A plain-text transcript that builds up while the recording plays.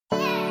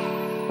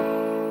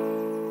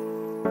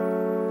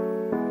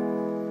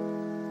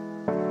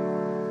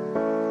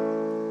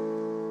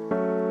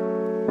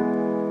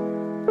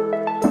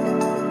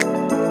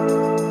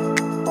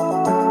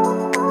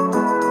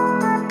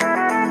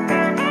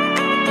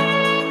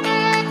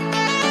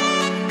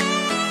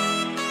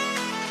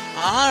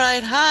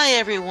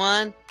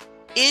everyone.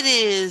 It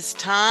is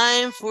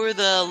time for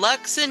the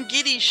Lux and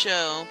Giddy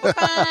Show.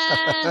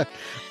 Ba-ba!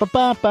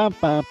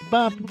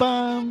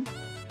 Ba-bum.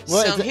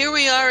 Well, So here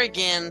we are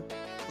again.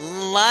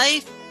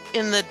 Life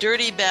in the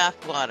dirty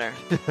bathwater.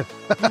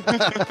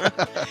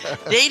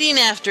 Dating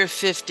after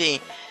 50.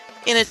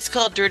 And it's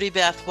called Dirty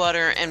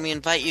Bathwater, and we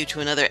invite you to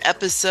another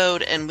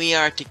episode, and we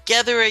are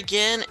together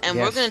again, and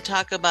we're going to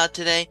talk about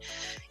today,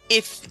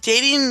 if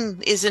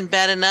dating isn't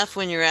bad enough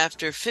when you're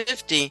after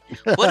 50,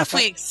 what if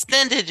we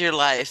extended your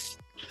life?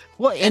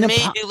 Well, and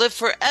made you live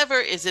forever?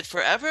 Is it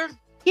forever?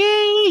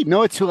 Yay!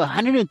 No, it's to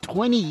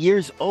 120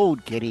 years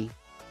old, Giddy.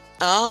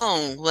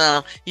 Oh,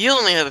 well, you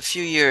only have a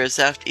few years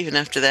even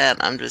after that.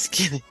 I'm just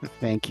kidding.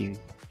 Thank you,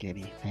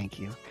 Giddy. Thank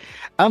you.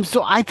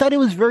 So I thought it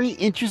was very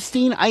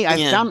interesting.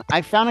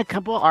 I found a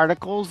couple of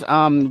articles.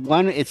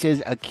 One, it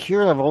says a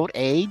cure of old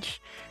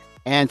age,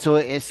 and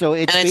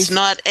it's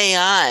not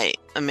AI.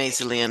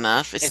 Amazingly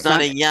enough, it's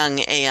not a young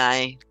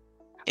AI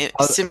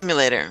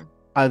simulator.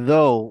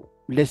 Although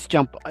let's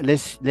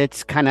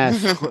kind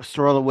of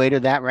stroll away to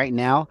that right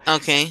now.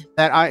 Okay.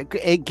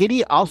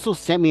 Giddy also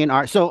sent me an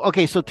art. So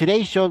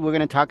today's show we're going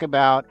to talk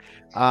about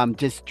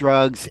just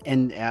drugs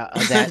and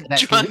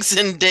drugs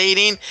and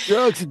dating.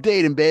 Drugs and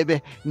dating, baby.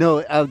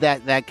 No,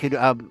 that could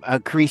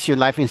increase your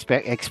life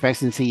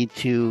expectancy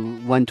to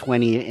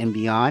 120 and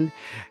beyond.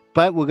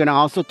 But we're going to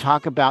also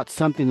talk about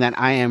something that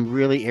I am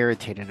really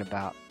irritated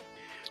about.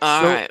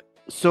 All right.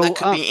 So that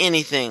could be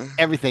anything.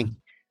 Everything.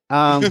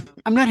 I'm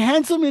not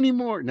handsome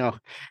anymore. No.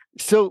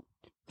 So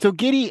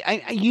Giddy,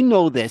 you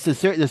know this.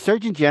 The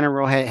Surgeon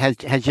General has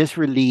just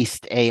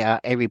released a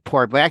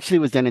report, but actually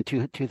it was done in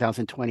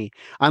 2020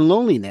 on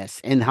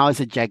loneliness and how it's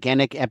a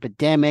gigantic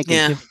epidemic.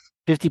 Yeah. And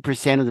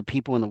 50% of the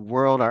people in the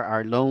world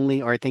are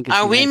lonely, or I think.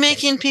 Are we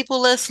making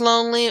people less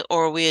lonely,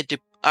 or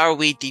are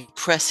we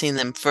depressing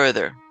them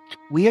further?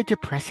 We are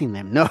depressing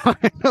them. No,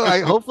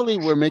 hopefully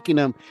we're making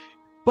them.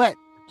 But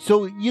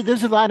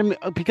there's a lot of,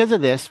 because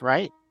of this,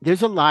 right?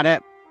 There's a lot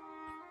of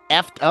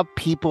effed up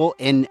people,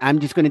 and I'm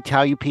just going to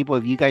tell you, people,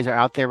 if you guys are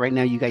out there right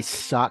now, you guys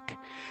suck,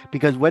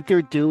 because what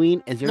they're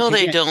doing is they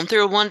don't.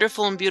 They're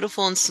wonderful and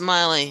beautiful and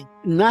smiley.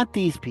 Not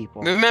these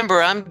people.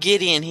 Remember, I'm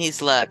Giddy and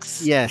he's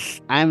Lux.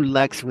 Yes, I'm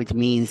Lux, which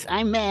means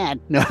I'm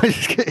mad. No, I'm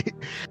just kidding.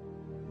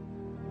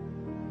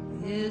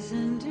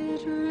 Isn't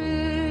it rich?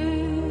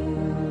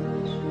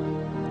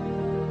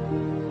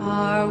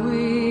 Are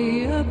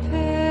we a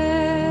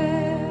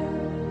pair?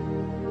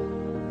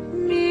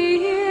 Me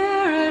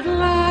here at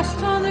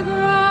last on the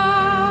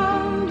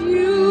ground,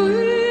 you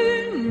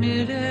in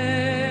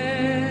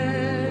midair,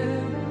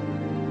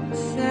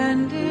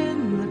 send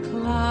in the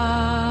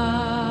clouds.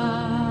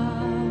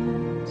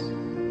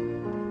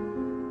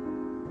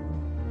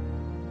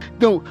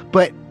 No,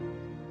 but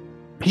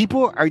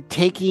people are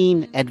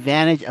taking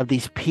advantage of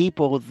these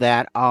people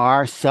that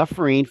are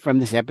suffering from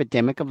this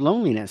epidemic of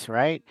loneliness,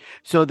 right?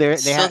 So they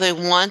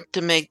want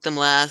to make them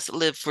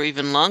live for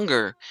even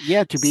longer.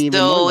 Yeah, to be even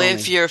more lonely. So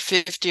if you're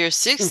 50 or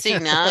 60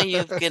 now,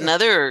 you've got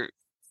another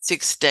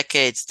 6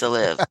 decades to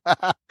live.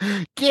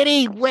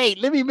 Giddy, wait,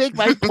 let me make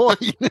my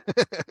point.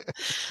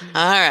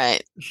 All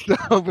right.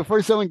 So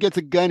before someone gets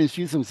a gun and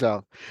shoots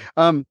himself.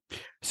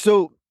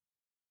 So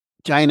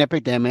giant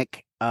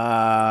epidemic.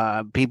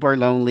 People are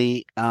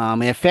lonely.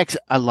 It affects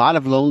a lot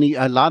of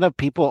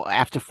people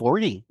after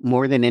 40,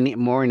 more in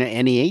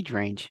any age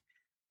range.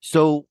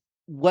 So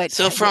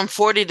from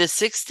 40 to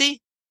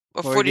 60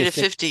 or 40 to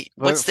 50?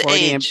 What's the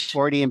age?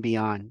 40 and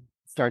beyond.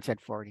 Starts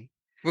at 40.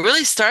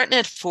 Really, starting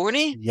at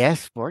 40?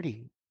 Yes,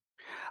 40.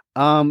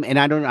 And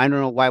I don't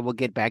know why. We'll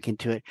get back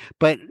into it,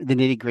 but the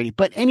nitty gritty.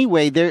 But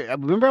anyway,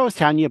 remember I was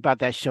telling you about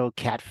that show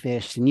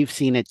Catfish, and you've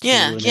seen it too.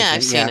 Yeah,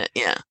 I've seen it.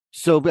 Yeah.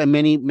 So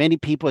many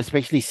people,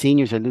 especially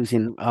seniors, are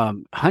losing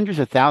hundreds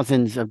of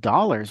thousands of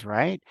dollars,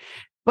 right?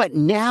 But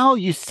now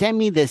you send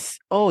me this.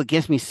 Oh, it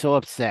gets me so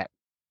upset.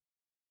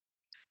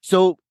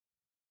 So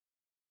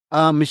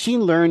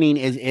machine learning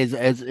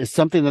is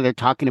something that they're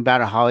talking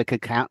about, how it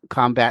could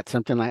combat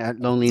something like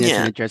loneliness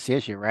and address the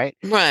issue, right?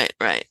 Right.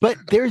 But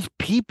there's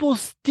people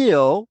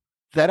still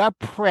that are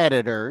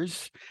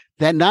predators.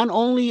 That not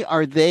only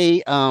are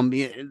they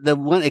the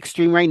one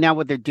extreme right now,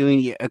 what they're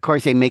doing, of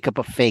course, they make up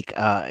a fake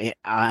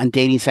on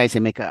dating sites. They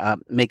make up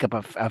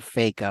a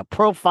fake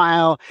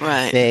profile.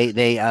 Right.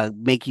 They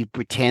make you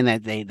pretend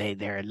that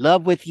they're in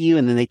love with you,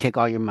 and then they take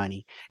all your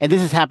money. And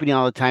this is happening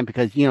all the time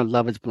because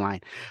love is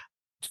blind.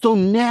 So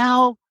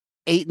now,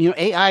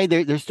 AI,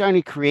 they're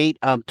starting to create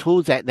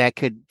tools that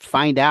could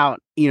find out,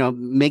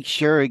 make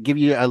sure, give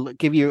you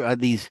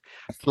these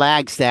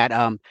flags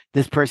that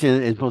this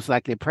person is most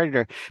likely a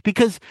predator,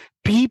 because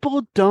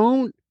people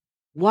don't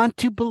want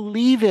to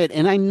believe it.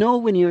 And I know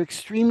when you're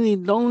extremely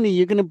lonely,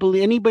 you're going to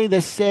believe anybody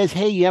that says,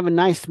 hey, you have a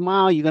nice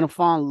smile, you're going to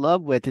fall in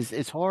love with.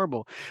 It's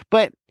horrible.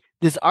 But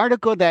this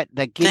article that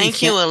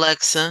Thank you,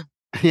 Alexa.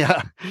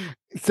 Yeah.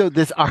 So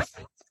this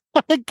article.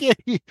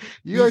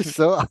 You are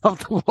so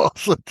off the wall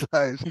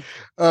sometimes.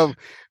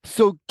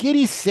 So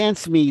Giddy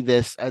sends me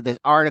this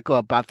article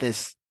about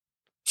this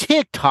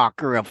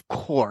TikToker, of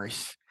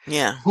course,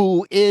 Yeah.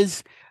 who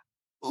is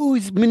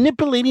who's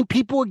manipulating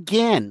people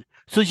again.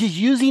 So she's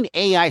using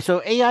AI.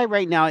 So AI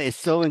right now is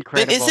so But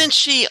incredible. isn't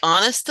she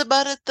honest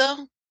about it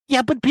though?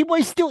 Yeah, but people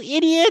are still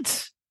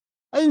idiots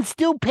and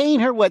still paying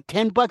her what,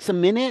 $10 a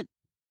minute?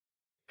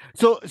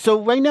 So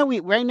right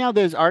now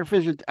there's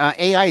artificial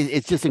AI.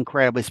 It's just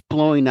incredible. It's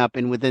blowing up,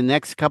 and with the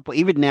next couple,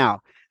 even now,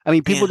 I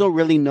mean, people Yeah. don't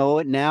really know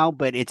it now,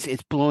 but it's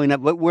blowing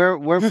up. But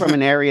we're from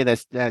an area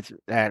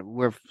that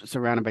we're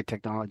surrounded by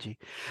technology,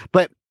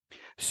 but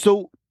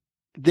so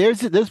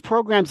there's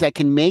programs that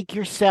can make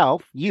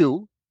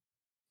you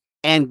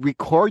and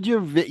record your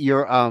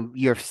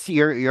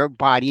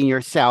body and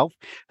yourself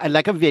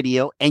like a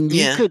video, and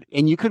Yeah.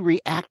 you could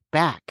react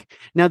back.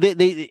 Now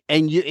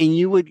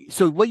you would,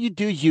 so what you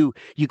do is you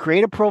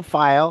create a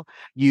profile,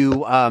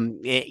 you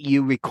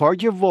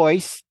record your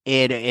voice,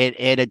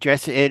 it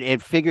addresses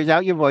it figures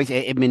out your voice,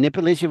 it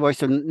manipulates your voice,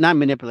 so not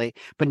manipulate,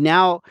 but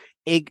now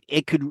it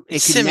could now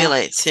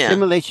Simulates, yeah.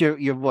 simulates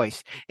your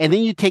voice, and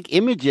then you take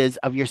images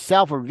of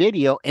yourself or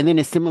video, and then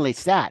it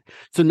simulates that.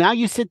 So now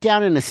you sit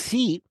down in a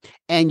seat,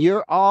 and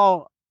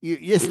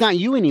it's not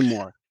you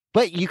anymore,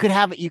 but you could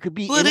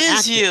be Well, it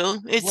is interactive. you.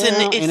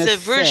 Well, in It's a a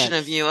version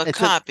of sense, you, a it's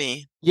a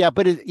copy. yeah,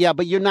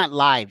 but you're not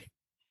live.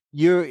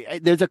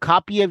 There's a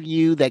copy of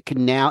you that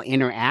can now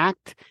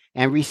interact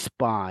and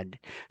respond.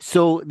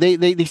 So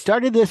they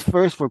started this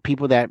first for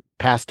people that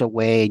passed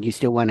away, and you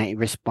still want to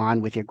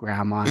respond with your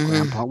grandma and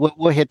grandpa.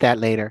 We'll hit that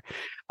later.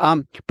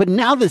 But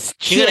now this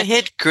You're gonna chick,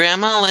 hit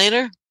grandma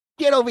later?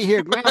 get over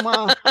here,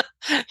 grandma.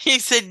 He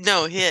said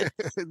no hit.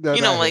 No,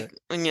 You know, not like hit.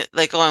 when you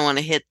like, oh, I want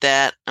to hit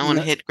that. I want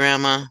to No, hit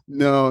grandma.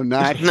 no,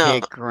 not No.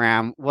 hit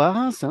grandma.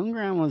 Well, some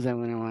grandmas that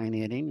wouldn't mind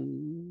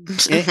hitting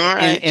All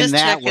right, in just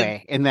that checking.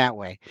 way. In that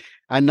way,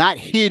 not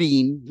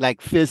hitting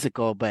like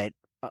physical, but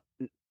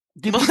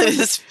do Well, people it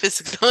is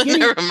physical. Giddy,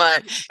 Never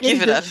mind. Giddy,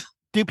 Give it up.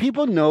 do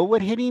people know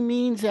what hitting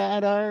means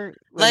at our?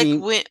 I Like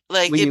mean,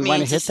 like when it you want to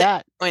means to hit say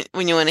that,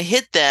 when you want to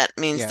hit that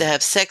means to yeah,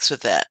 have sex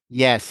with that.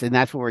 yes, and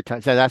that's what we're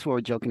talking. So that's what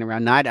we're joking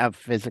around, not a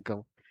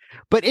physical.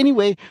 But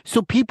anyway,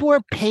 so people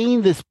are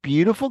paying this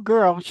beautiful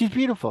girl. She's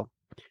beautiful.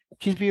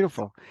 She's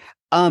beautiful.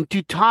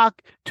 To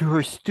talk to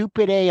her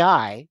stupid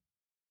AI,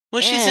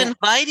 Well, she's and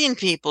inviting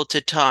people to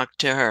talk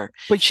to her.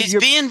 but She's you're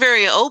being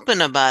very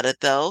open about it,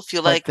 though. If you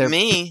but like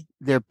me,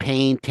 they're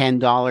paying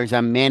 $10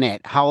 a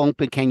minute. How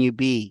open can you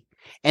be?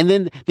 And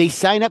then they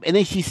sign up, and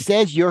then she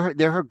says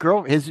they're her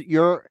girl,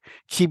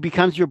 she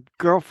becomes your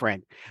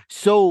girlfriend.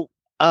 So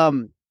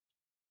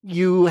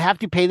you have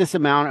to pay this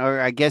amount, or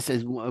I guess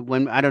is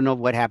when, I don't know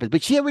what happens,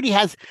 but she already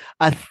has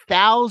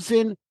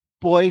 1,000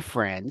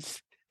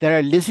 boyfriends that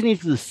are listening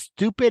to the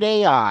stupid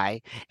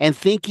AI and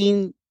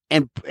thinking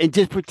and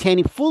just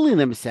pretending, fooling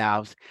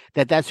themselves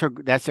that that's her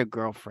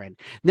girlfriend.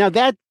 Now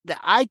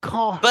I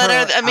call but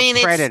her I a mean,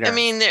 predator.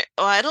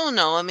 I don't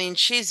know. I mean,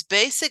 she's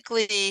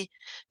basically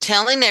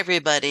telling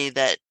everybody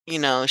that,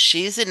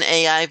 she's an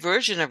AI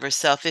version of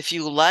herself. If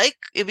you like,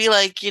 it'd be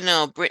like,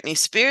 Britney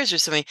Spears or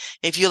something.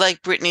 If you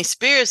like Britney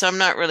Spears, I'm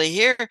not really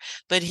here,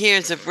 but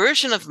here's a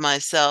version of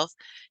myself.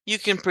 You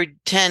can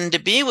pretend to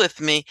be with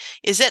me.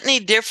 Is that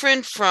any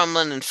different from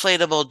an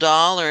inflatable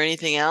doll or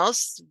anything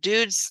else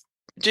dudes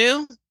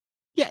do?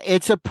 Yeah,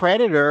 it's a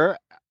predator.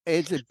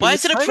 Why Being a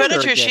is it a predator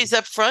predator? She's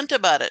again. upfront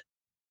about it.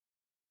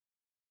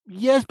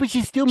 Yes, but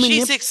she's still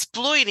She's manip.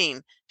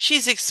 exploiting.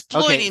 She's Okay,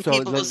 exploiting so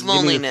people's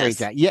let me rephrase loneliness.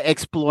 that. Yeah,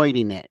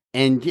 exploiting it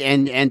and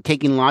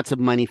taking lots of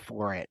money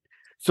for it.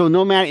 So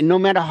no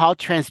matter how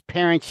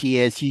transparent she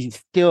is, she's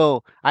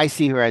still, I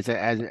see her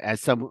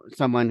as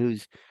someone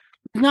who's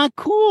not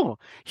cool.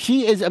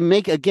 She is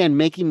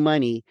making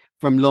money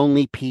from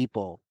lonely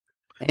people,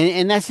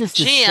 and that's just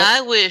Gee,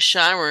 I wish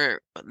I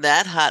were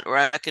that hot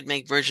where I could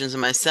make versions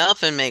of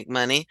myself and make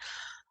money.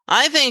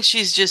 I think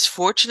she's just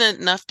fortunate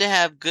enough to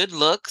have good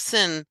looks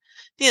and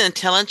the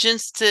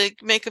intelligence to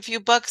make a few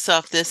bucks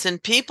off this,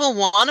 and people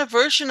want a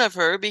version of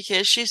her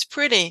because she's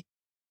pretty.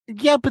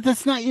 Yeah, but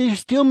that's not, you're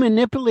still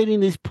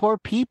manipulating these poor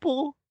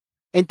people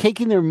and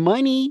taking their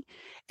money,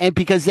 and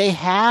because they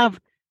have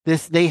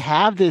this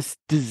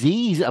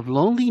disease of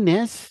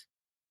loneliness.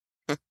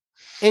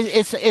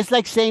 It's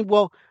like saying,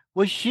 well,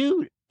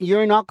 shoot,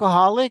 you're an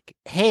alcoholic.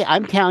 Hey,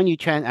 I'm telling you,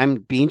 I'm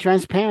being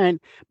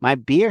transparent. My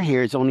beer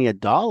here is only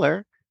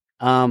 $1.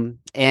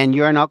 And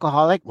you're an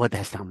alcoholic. Well,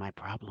 that's not my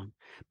problem.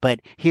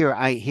 But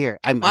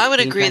I'm Well, I would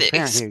being agree that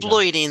transparent. Here you go.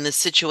 exploiting the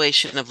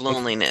situation of Ex-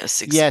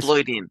 loneliness, yes,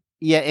 exploiting.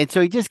 yeah, and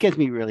so it just gets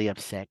me really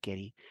upset,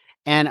 Kitty.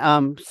 And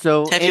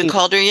so Have you anyway,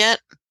 called her yet?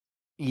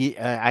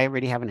 I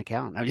already have an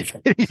account. I'm just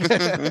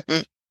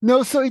kidding.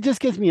 No, so it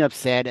just gets me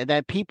upset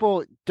that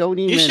people don't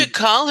You even should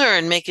call her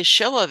and make a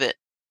show of it.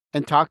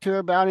 and talk to her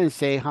about it and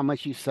say how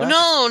much you suck.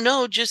 No,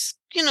 no, just,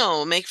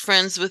 make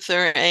friends with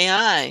her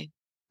AI.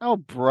 Oh,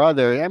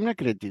 brother, I'm not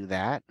going to do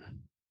that.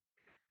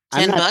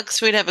 I'm not.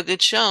 $10, we'd have a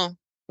good show.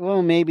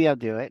 Well, maybe I'll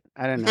do it.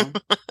 I don't know,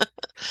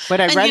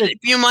 but I'd And rather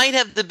you might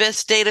have the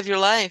best date of your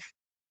life.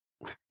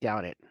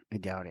 doubt it. I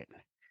doubt it.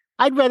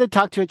 I'd rather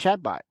talk to a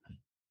chatbot.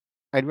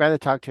 I'd rather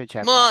talk to a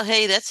chatbot. Well,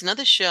 hey, that's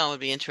another show. Would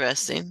be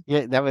interesting.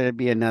 Yeah, that would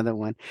be another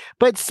one.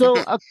 But so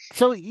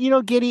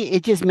Giddy,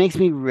 it just makes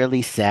me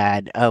really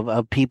sad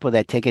of people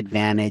that take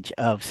advantage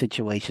of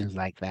situations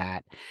like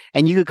that.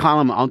 And you could call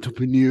them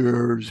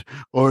entrepreneurs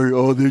or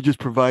oh, they're just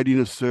providing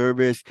a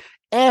service.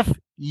 F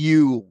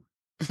you.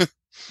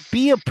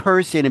 Be a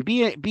person and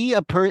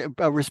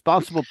a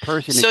responsible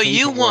person to So change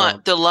you the world.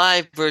 want the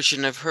live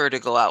version of her to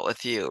go out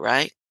with you,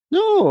 right?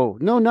 No,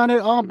 no, not at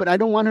all. But I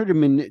don't want her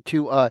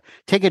to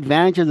take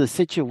advantage of the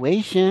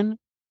situation.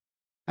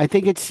 I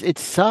think it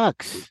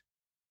sucks.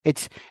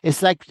 It's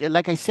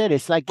like I said,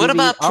 it's like What giving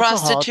about alcohol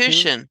to.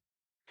 prostitution?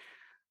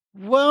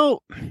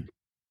 Well,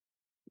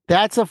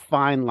 that's a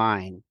fine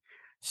line.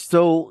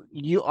 So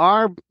you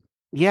are,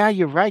 yeah,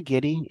 you're right,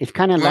 Giddy. It's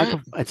kind of like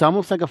Right. it's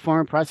almost like a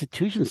form of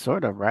prostitution,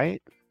 sort of,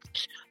 right?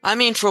 I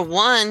mean, for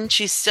one,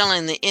 she's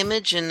selling the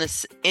image and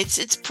this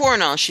it's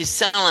porno. She's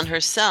selling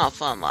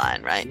herself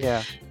online, right?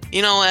 Yeah.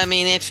 I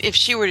mean, if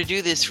she were to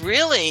do this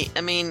really,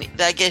 I mean,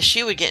 I guess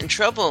she would get in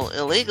trouble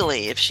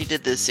illegally if she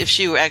did this, if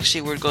she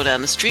actually were to go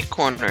down the street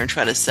corner and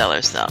try to sell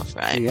herself,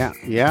 right? Yeah,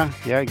 yeah,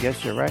 yeah. I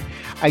guess you're right.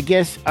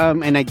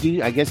 And I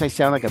guess I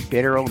sound like a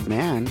bitter old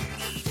man,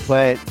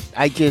 but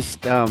it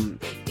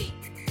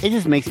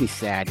just makes me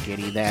sad,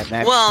 Giddy.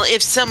 Well,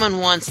 if someone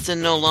wants to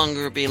no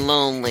longer be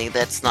lonely,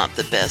 that's not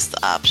the best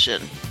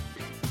option.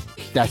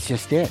 That's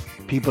just it.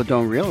 People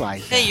don't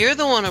realize Hey, that. you're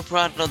the one who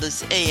brought all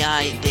this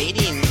AI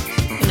dating,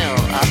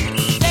 up.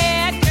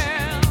 Sad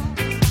girl,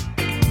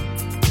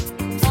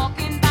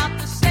 talking about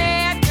the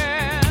sad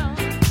girl.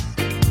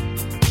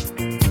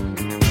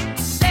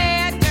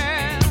 Sad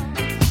girl,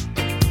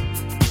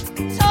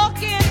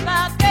 talking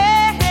about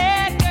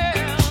bad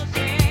girls.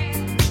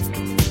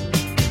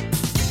 Yeah.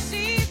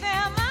 See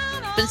them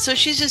out And so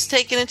she's just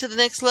taking it to the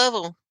next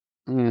level.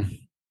 Mm.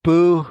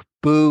 Boo,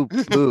 boo,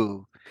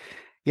 boo.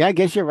 Yeah, I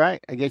guess you're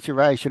right. I guess you're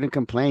right. I shouldn't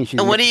complain.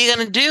 And what are you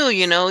going to do?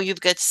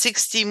 You've got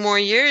 60 more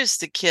years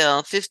to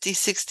kill, 50,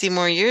 60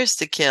 more years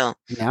to kill.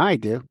 Now I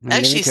do. I'm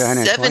Actually,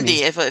 getting to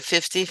 70, if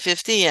 50,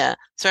 50, yeah.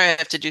 Sorry, I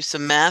have to do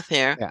some math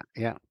here. Yeah,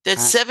 yeah.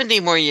 That's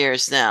 70 more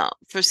years now.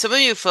 For some of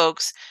you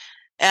folks,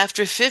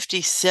 after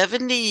 50,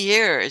 70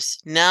 years,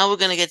 now we're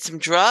going to get some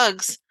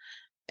drugs.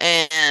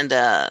 And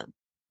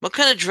what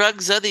kind of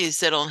drugs are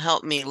these that'll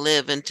help me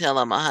live until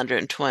I'm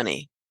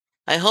 120?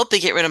 I hope they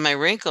get rid of my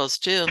wrinkles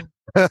too.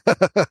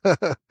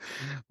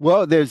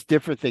 Well, there's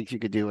different things you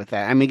could do with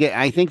that. I mean,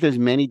 I think there's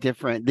many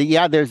different.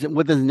 There's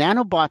with the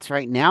nanobots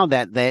right now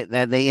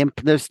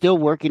they're still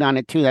working on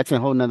it too. That's a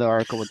whole nother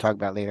article we'll talk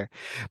about later.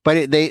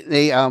 But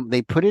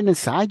they put it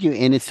inside you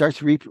and it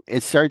starts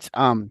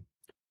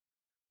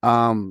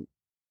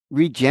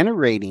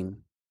regenerating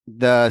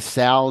the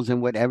cells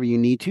and whatever you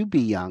need to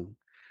be young.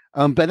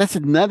 But that's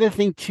another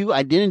thing too.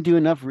 I didn't do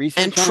enough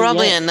research And on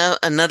probably it yet.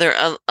 another,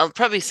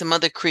 probably some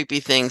other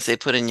creepy things they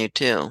put in you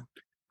too.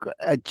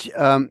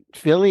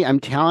 Philly, I'm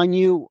telling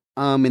you,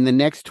 in the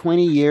next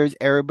 20 years,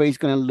 everybody's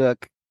going to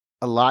look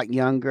a lot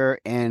younger.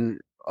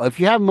 And if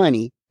you have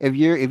money, if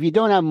you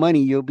don't have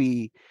money, you'll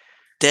be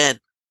Dead.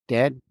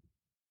 dead.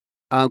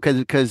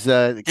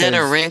 Dead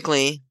or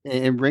wrinkly.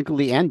 And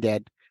wrinkly and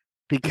dead,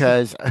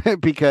 because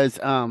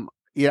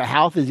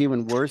health is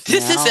even worse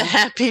This is a now.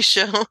 happy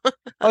show.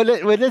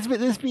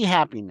 Let's be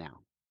happy now.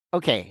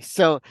 Okay,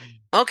 so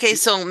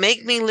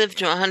make me live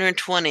to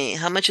 120.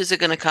 How much is it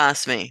going to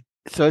cost me?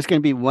 So it's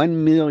going to be $1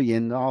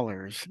 million.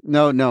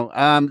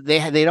 No.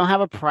 They don't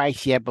have a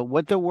price yet, but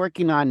what they're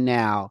working on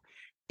now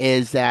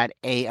is that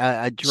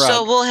a drug.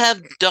 So we'll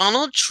have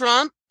Donald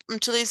Trump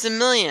until he's a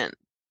million.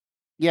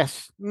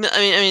 Yes. I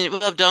mean,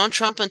 we'll have Donald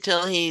Trump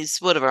until he's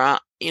whatever,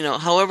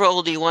 however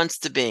old he wants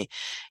to be.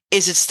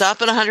 Is it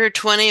stop at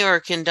 120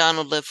 or can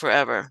Donald live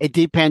forever? It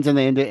depends on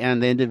the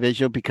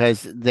individual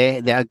because they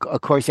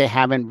of course they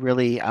haven't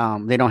really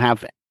they don't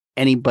have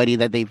anybody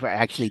that they've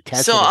actually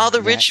tested. So all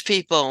the rich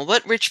people,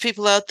 what rich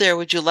people out there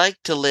would you like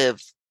to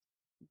live,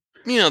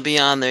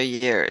 beyond their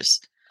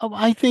years? Oh,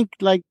 I think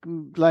like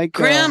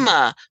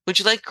grandma. Would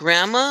you like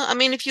grandma? I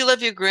mean, if you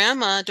love your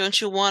grandma,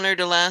 don't you want her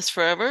to last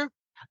forever?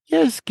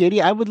 Yes,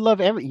 Giddy. I would love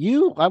everybody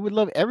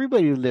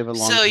to live a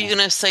long time. So you're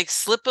gonna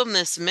slip them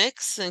this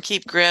mix and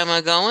keep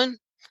grandma going,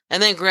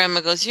 and then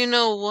grandma goes, you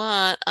know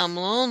what? I'm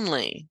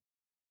lonely,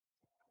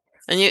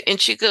 and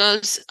she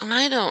goes,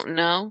 I don't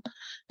know.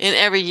 And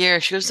every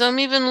year she goes, I'm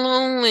even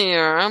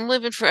lonelier. I'm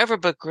living forever.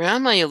 But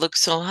grandma, you look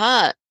so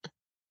hot.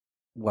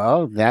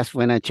 Well, that's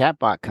when a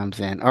chatbot comes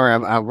in or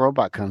a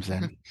robot comes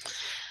in.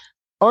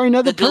 Or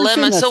another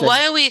dilemma. So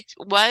why are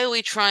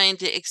we trying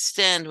to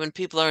extend when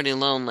people are already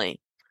lonely?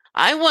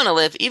 I want to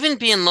live, even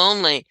being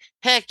lonely.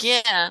 Heck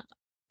yeah.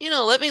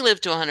 Let me live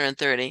to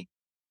 130.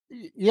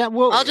 Yeah,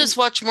 well, I'll just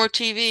watch more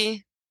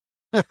TV.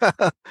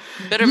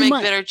 Better make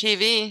better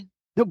TV.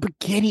 No, but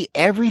Giddy,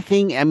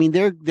 everything. I mean,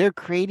 they're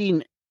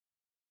creating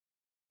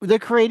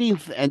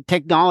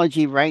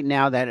technology right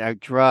now that are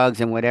drugs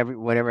and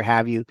whatever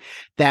have you,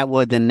 that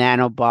with the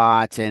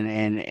nanobots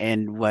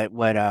and what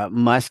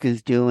Musk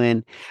is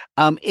doing.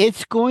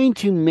 It's going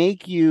to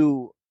make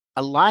you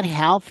a lot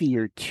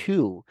healthier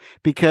too,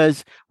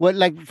 because what,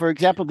 like, for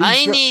example,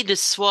 I need to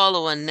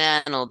swallow a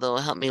nano that'll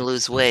help me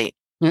lose weight.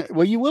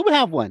 well, you will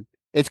have one.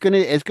 It's gonna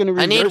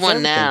I need reverse one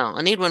everything. now.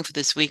 I need one for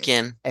this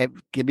weekend.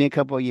 Give me a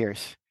couple of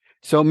years,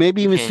 so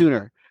maybe even Okay.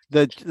 sooner.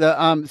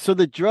 So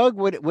the drug,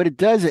 what it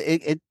does,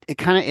 it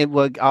kind of, it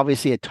well,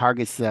 obviously it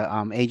targets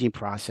the aging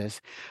process,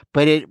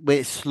 but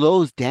it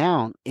slows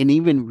down and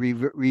even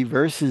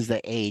reverses the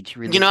age.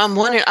 You Really,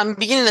 know, I'm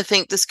beginning to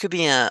think this could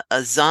be a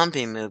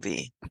zombie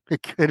movie.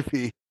 it could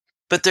be.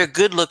 But they're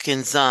good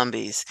looking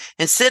zombies.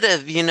 Instead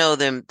of,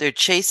 they're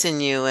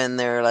chasing you and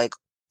they're like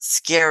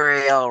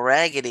scary, all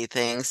raggedy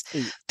things.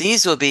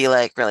 These will be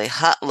like really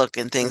hot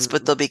looking things,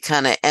 but they'll be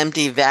kind of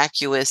empty,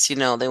 vacuous. They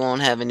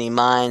won't have any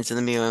minds in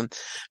the mirror.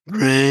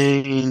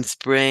 Brains,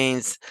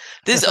 brains.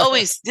 There's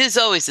always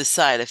a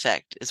side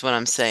effect, is what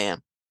I'm saying.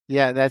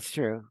 Yeah, that's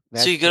true. So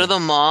That's you go to true. the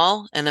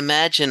mall and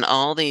imagine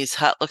all these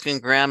hot looking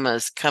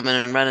grandmas coming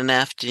and running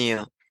after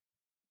you.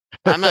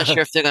 I'm not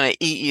sure if they're going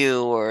to eat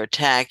you or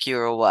attack you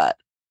or what.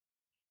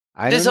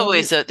 I don't There's know.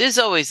 always there's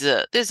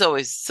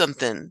always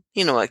something,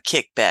 a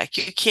kickback.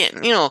 You can't,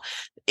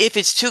 if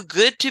it's too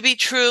good to be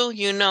true,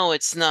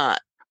 it's not.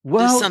 There's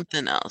Well,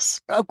 something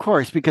else. of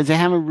course, because they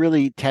haven't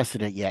really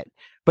tested it yet.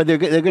 But they're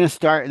going to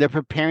start. They're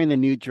preparing the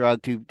new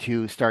drug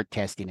to start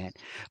testing it.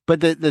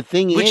 But the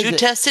thing Would is you that,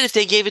 test it if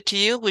they gave it to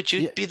you? Would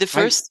you yeah, be the I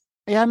first?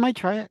 yeah, I might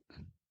try it.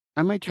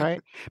 I might try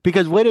it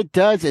because what it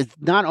does is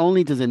not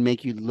only does it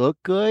make you look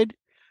good,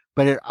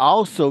 but it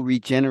also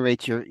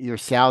regenerates your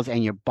cells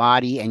and your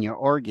body and your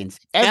organs,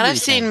 And I've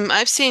everything. seen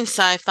I've seen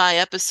sci-fi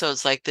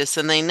episodes like this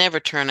and they never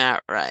turn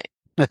out right.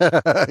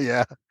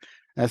 Yeah,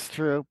 that's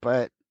true.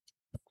 But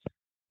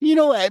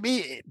I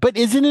mean, but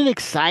isn't it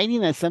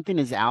exciting that something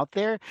is out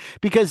there?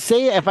 Because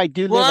say if I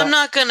do Well, live I'm a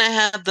not gonna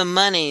have the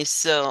money,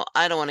 so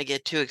I don't want to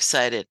get too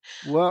excited.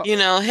 well,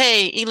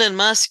 Hey, Elon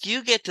Musk,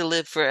 you get to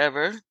live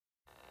forever.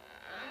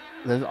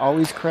 there's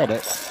always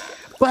credit.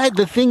 But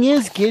the thing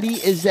is, Giddy,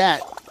 is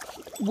that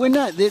we're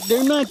not.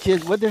 They're not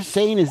just what they're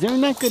saying is they're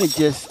not going to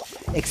just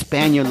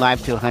expand your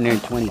life to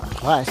 120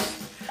 plus.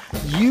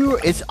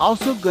 It's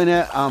also going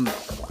to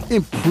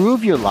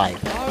improve your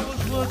life. I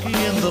was working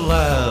in the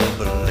lab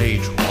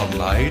late one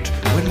night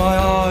when my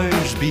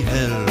eyes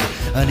beheld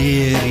an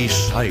eerie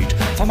sight.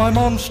 For my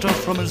monster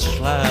from his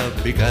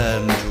slab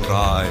began to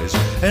rise,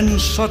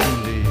 and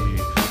suddenly,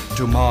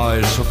 to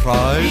my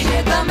surprise, he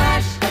did the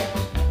mash.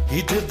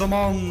 He did the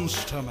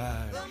monster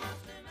mash.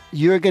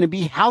 You're going to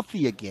be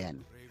healthy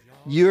again.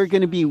 You're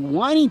going to be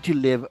wanting to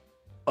live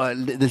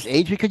this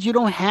age because you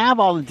don't have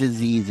all the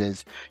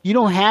diseases. You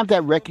don't have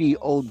that rickety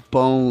old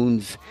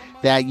bones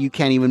that you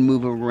can't even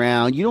move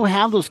around. You don't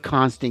have those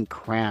constant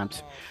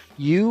cramps.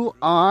 You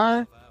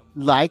are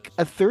like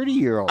a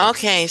 30-year-old.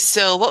 Okay,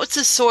 so what was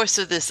the source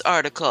of this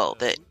article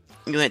that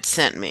you had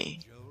sent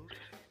me?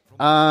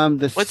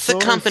 What's the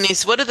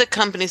companies? What are the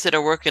companies that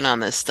are working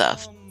on this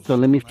stuff? So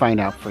let me find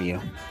out for you.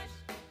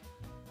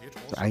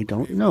 I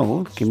don't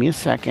know. Give me a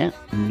second.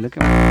 Let me look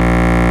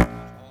at.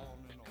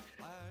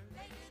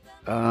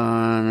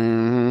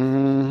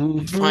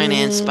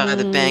 Financed by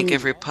the Bank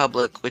of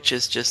Republic, which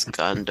has just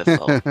gone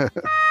default.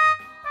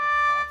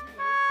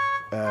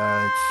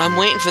 I'm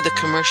waiting for the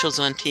commercials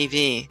on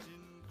TV.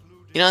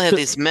 They have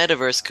these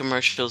metaverse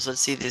commercials.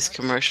 Let's see these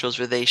commercials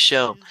where they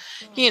show,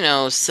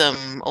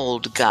 some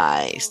old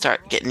guy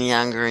start getting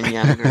younger and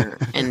younger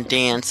and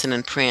dancing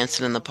and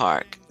prancing in the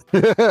park.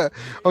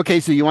 Okay,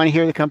 so you want to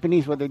hear the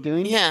companies, what they're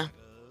doing? Yeah.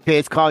 Okay,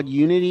 it's called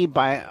Unity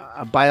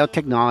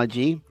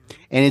Biotechnology,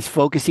 and it's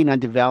focusing on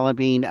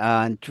developing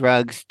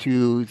drugs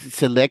to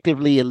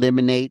selectively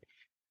eliminate,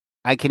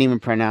 I can't even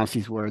pronounce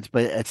these words,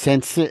 but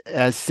senescent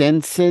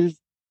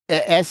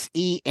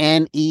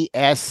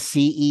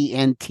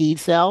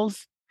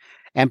cells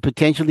and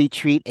potentially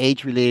treat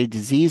age-related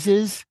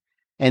diseases.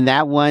 And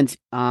that one's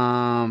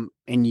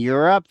in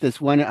Europe.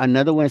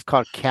 Another one is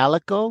called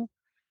Calico,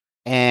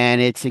 and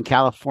it's in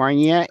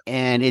California,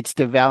 and it's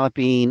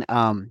developing.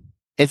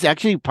 It's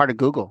actually part of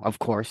Google, of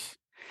course,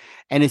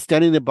 and it's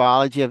studying the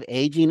biology of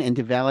aging and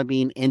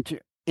developing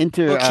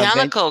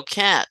Calico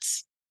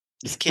cats.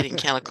 Just kidding,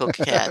 calico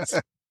cats.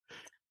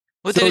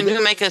 Well, they're going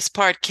to make us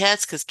part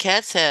cats because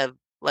cats have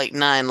like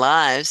 9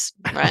 lives,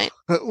 right?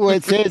 Well,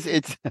 it says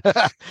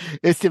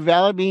it's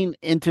developing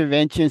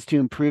interventions to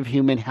improve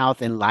human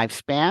health and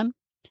lifespan.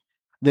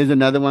 There's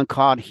another one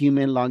called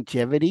human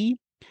longevity,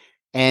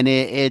 and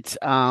it's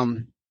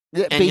and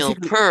you'll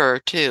purr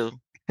too.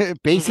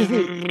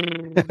 Basically,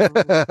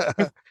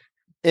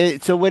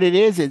 so what it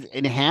is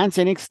enhance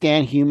and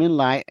extend human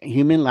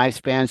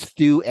lifespans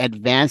through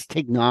advanced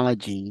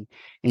technology,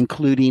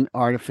 including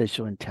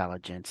artificial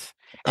intelligence.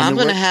 And I'm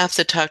going to have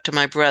to talk to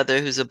my brother,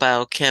 who's a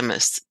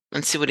biochemist,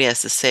 and see what he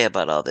has to say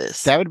about all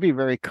this. That would be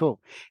very cool.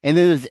 And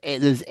there's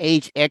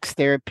HX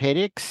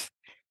Therapeutics,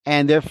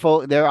 and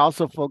they're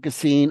also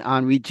focusing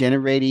on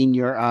regenerating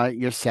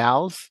your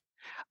cells,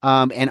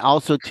 and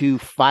also to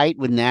fight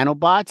with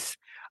nanobots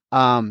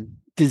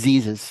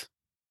diseases.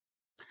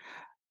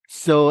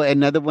 So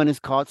another one is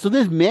called, so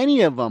there's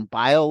many of them,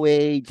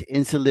 BioAge,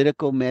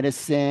 Insulitical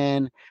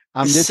Medicine,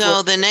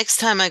 So the next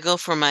time I go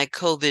for my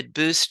COVID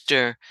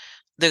booster,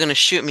 they're going to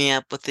shoot me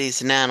up with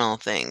these nano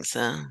things.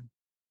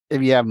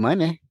 If you have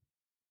money.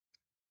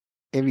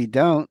 If you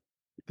don't,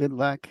 good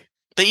luck.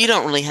 But you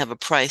don't really have a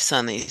price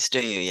on these,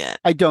 do you, yet?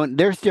 I don't.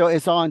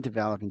 It's all in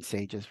developing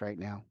stages right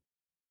now.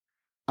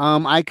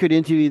 I could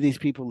interview these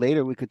people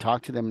later. We could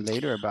talk to them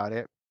later about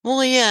it.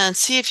 Well, yeah, and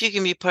see if you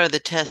can be part of the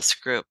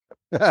test group.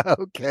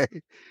 Okay.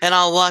 And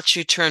I'll watch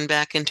you turn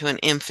back into an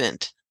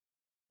infant,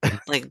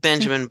 like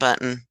Benjamin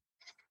Button.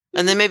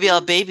 And then maybe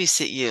I'll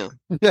babysit you.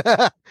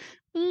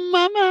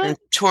 Mama. And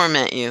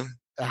torment you.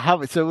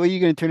 So what are you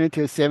going to turn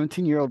into, a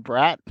 17-year-old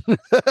brat?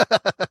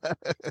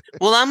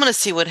 Well, I'm going to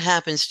see what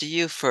happens to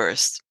you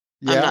first.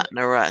 Yeah? I'm not in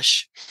a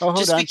rush.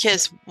 Just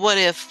because what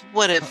if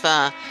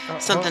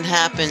something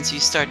happens, you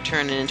start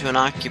turning into an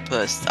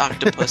octopus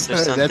or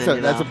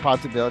something. That's a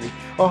possibility.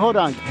 Oh, hold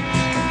on.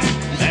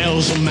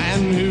 There's a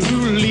man who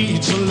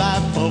leads a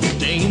life of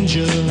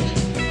danger.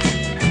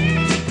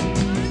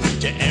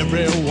 To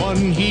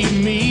everyone he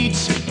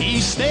meets, he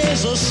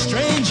stays a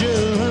stranger.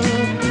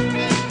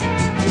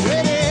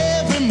 With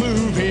every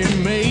move he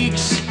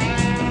makes,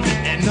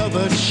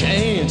 another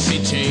chance he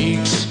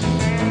takes,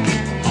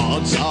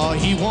 odds are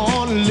he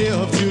won't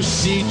live to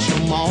see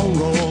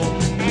tomorrow.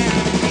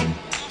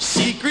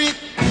 Secret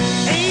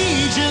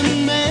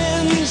agent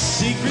man,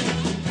 secret.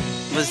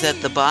 Was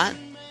that the bot?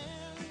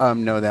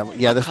 No,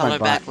 that's my bot.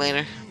 Back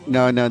later.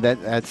 No,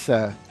 that's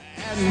And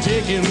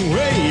taking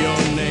away your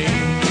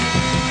name.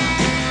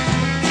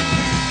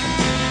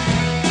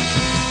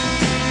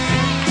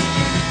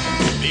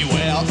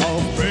 Beware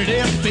of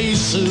pretty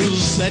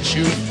faces that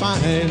you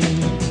find.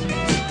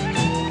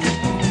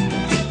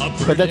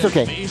 But that's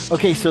okay.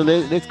 Okay, so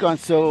let's go on.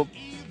 So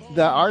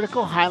the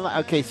article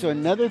highlight. Okay, so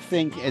another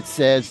thing it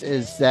says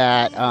is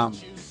that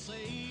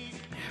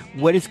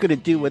what it's going to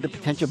do, what the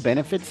potential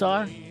benefits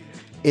are,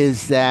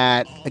 is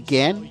that,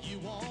 again,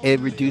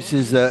 it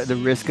reduces the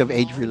risk of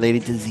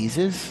age-related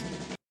diseases,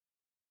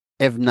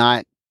 if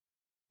not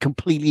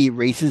completely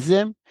erases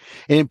them.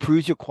 It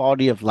improves your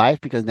quality of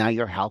life because now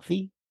you're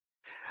healthy.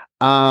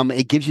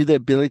 It gives you the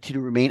ability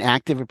to remain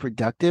active and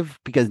productive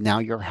because now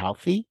you're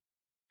healthy.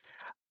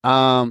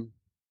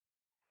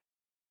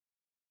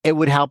 It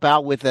would help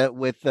out with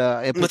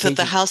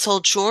the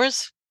household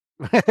chores.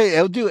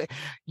 It'll do it.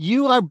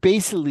 You are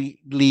basically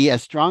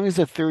as strong as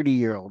a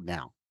 30-year-old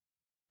now.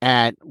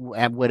 At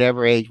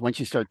whatever age, once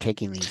you start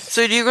taking these.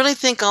 So do you really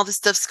think all this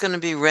stuff's going to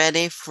be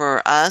ready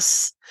for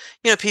us,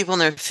 people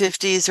in their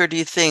 50s, or do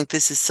you think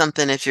this is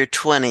something, if you're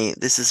 20,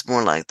 this is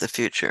more like the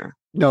future?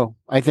 No,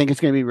 I think it's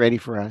going to be ready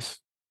for us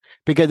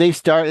because they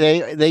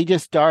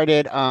just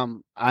started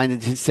on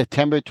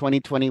September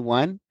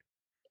 2021.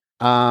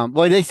 Well,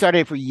 they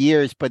started for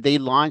years, but they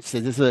launched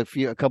it. This is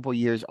a couple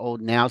years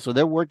old now, so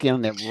they're working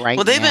on it right now.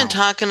 Well, they've been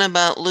talking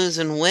about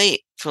losing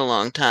weight for a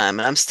long time,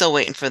 and I'm still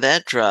waiting for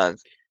that drug.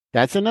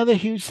 That's another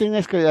huge thing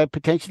that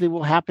potentially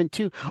will happen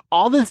too.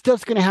 All this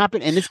stuff's going to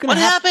happen, and it's going to.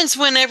 What happens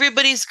when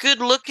everybody's good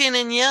looking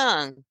and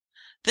young?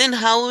 Then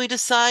how will we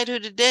decide who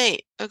to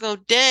date? Or go,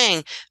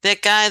 dang,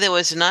 that guy that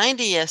was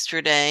 90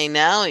 yesterday,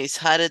 now he's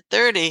hot at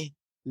 30.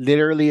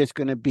 Literally, it's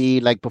going to be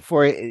like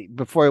before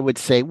it would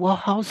say, well,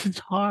 how's his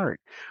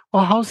heart?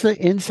 Well, how's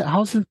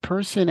the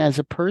person as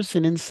a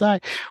person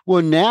inside?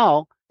 Well,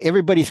 now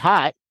everybody's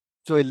hot,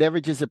 so it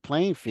leverages the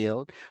playing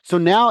field. So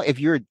now if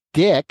you're a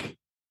dick,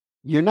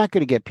 you're not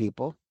going to get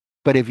people.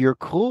 But if you're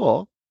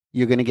cool,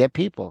 you're going to get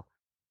people.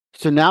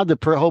 So now the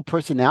whole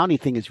personality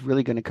thing is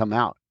really going to come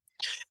out.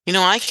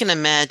 I can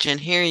imagine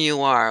here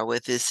you are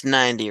with this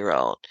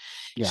 90-year-old.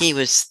 Yeah. He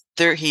was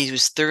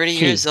 30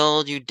 years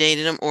old. You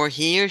dated him, or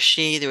he or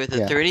she, they were the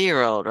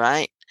 30-year-old,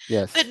 right?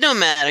 Yes. But no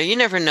matter, you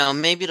never know.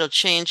 Maybe it'll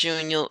change you,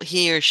 and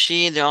he or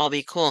she, they'll all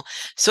be cool.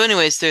 So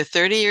anyways, they're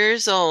 30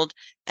 years old,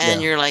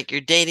 and you're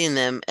dating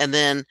them, and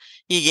then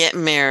you get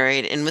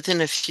married, and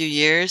within a few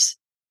years,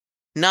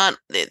 not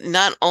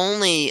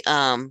only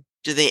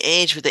do they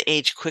age, but they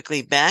age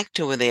quickly back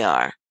to where they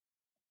are.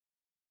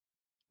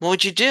 What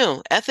would you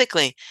do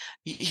ethically?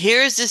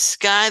 Here's this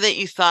guy that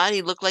you thought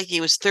he looked like he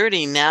was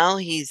 30. Now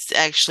he's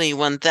actually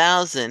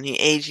 1,000.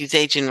 He's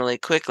aging really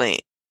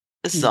quickly.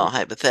 This is all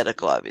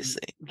hypothetical,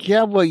 obviously.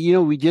 Yeah, well,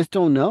 we just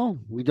don't know.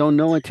 We don't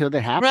know until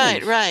that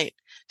happens. Right.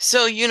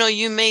 So,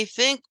 you may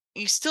think,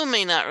 you still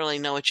may not really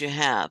know what you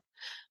have.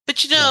 But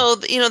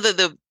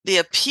the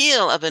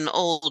appeal of an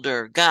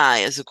older guy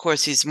is, of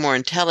course, he's more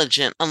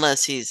intelligent,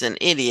 unless he's an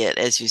idiot,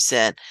 as you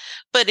said.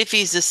 But if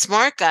he's a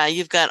smart guy,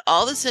 you've got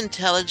all this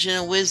intelligence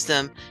and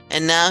wisdom,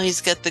 and now he's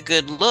got the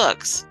good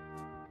looks.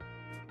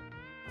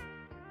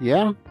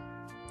 Yeah.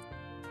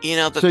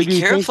 But be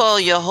careful.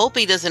 You hope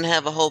he doesn't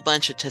have a whole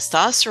bunch of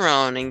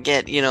testosterone and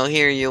get,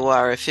 here you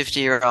are, a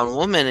 50-year-old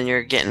woman, and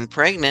you're getting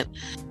pregnant.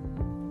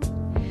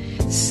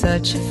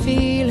 Such a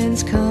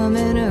feeling's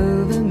coming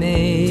over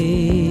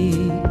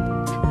me.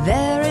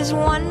 There is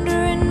wonder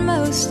in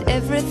most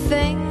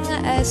everything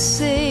I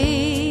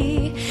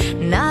see.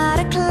 Not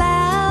a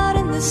cloud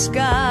in the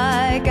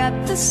sky,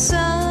 got the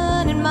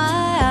sun in my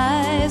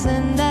eyes,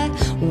 and I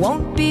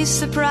won't be be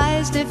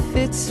surprised if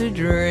it's a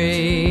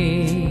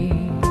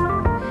dream.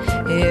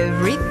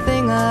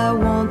 Everything I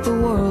want the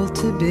world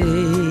to be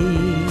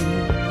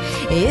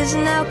is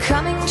now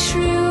coming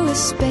true,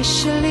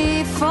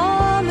 especially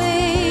for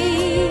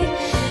me.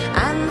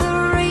 And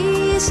the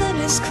reason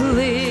is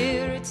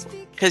clear.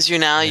 Because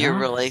you're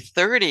really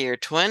 30 or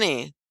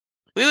 20.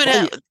 We would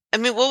have, I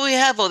mean, well, we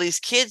have all these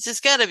kids.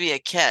 There's got to be a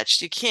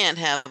catch. You can't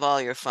have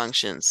all your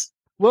functions.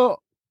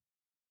 Well,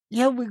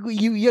 yeah,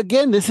 you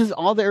again, this is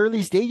all the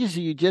early stages, so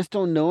you just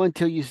don't know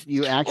until you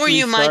actually Or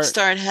you might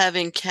start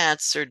having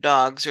cats or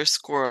dogs or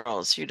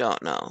squirrels. You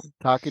don't know.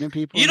 Talking to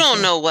people. You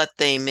don't know what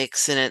they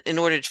mix in it in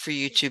order for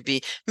you to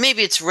be.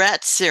 Maybe it's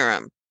rat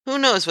serum. Who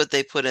knows what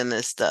they put in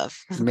this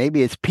stuff?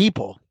 Maybe it's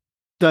people.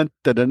 Dun,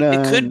 dun, dun,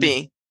 dun. It could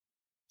be.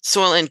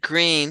 Soylent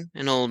Green,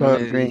 an old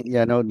movie. Green,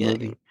 yeah, an old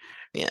movie.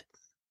 Yeah.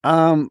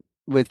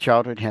 With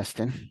Charlton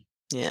Heston.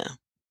 Yeah.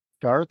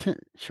 Charles.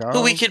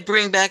 Who we could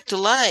bring back to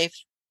life.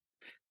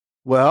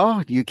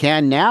 Well, you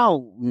can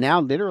now,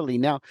 literally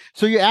now.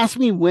 So you asked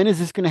me, when is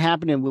this going to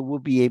happen, and we'll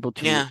be able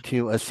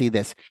to see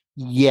this?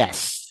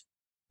 Yes,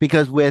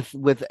 because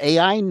with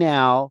AI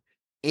now,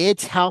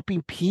 it's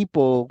helping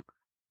people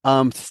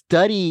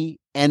study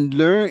and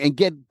learn and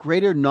get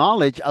greater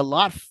knowledge a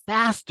lot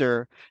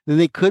faster than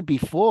they could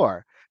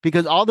before.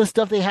 Because all the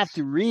stuff they have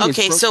to read.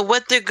 Okay, so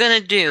what they're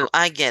going to do,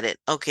 I get it.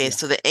 Okay,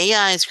 so the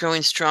AI is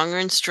growing stronger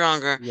and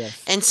stronger.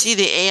 Yes. And see,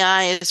 the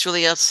AI is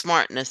really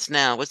outsmarting us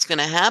now. What's going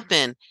to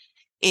happen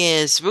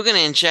is we're going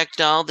to inject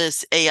all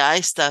this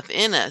AI stuff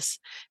in us,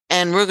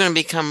 and we're going to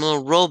become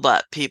little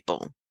robot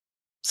people.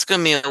 It's going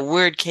to be a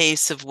weird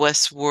case of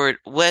Westwood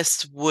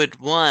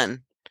 1.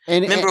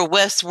 Remember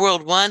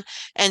Westworld 1?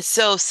 And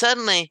so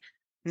suddenly,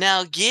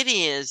 now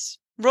Giddy is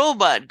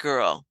robot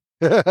girl.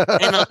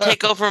 And it'll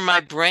take over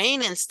my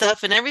brain and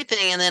stuff and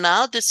everything, and then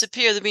I'll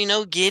disappear. There'll be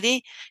no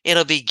Giddy.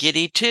 It'll be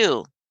Giddy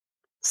 2.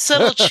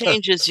 Subtle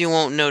changes you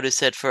won't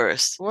notice at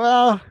first.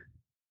 Well,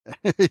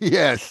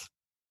 yes.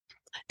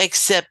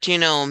 Except,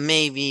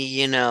 maybe,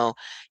 you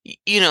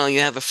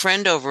have a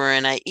friend over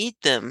and I eat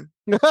them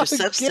for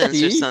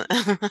substance or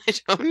something. I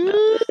don't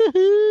know.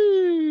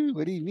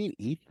 What do you mean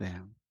eat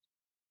them?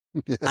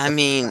 I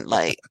mean,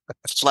 like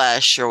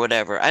flesh or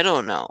whatever. I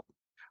don't know.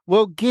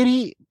 Well,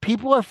 Giddy,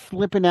 people are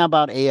flipping out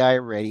about AI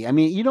already. I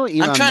mean,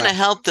 Elon I'm trying to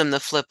help them to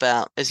flip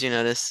out, as you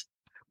notice.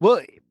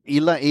 Well,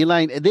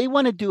 Elon, they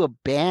want to do a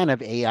ban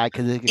of AI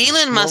because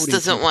Elon Musk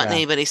doesn't want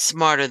anybody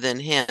smarter than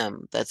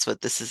him. That's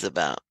what this is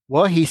about.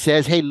 Well, he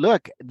says, "Hey,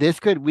 look,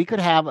 we could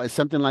have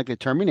something like the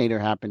Terminator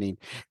happening."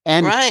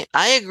 And right,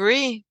 I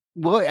agree.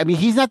 Well, I mean,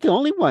 he's not the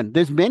only one.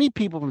 There's many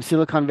people from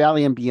Silicon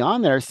Valley and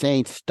beyond that are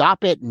saying,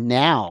 "Stop it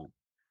now."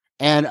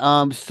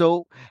 And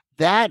so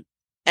that.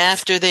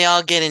 After they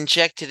all get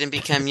injected and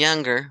become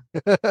younger.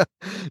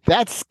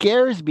 That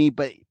scares me,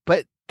 but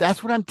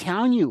that's what I'm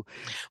telling you.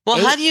 Well,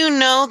 how do you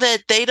know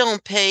that they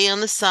don't pay on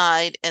the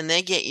side and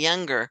they get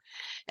younger,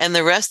 and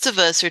the rest of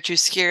us are too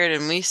scared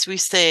and we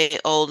stay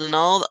old, and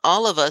all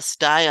of us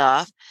die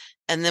off,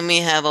 and then we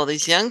have all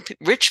these young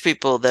rich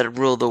people that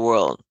rule the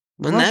world?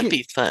 Wouldn't that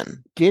be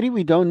fun? Giddy,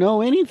 we don't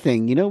know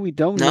anything. We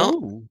don't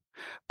know.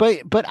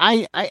 But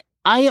I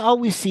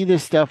always see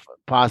this stuff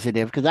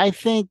positive, because I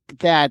think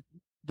that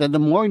the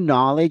more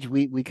knowledge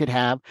we could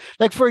have,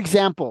 like, for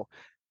example,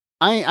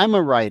 I'm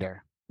a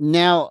writer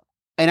now,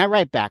 and I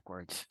write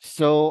backwards.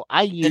 So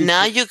and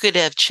now you could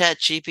have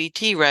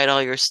ChatGPT write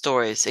all your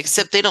stories,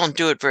 except they don't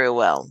do it very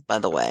well, by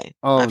the way.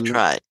 I've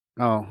tried.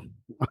 Oh,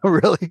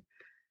 really?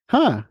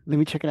 Huh. Let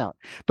me check it out.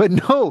 But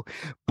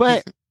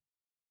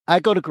I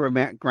go to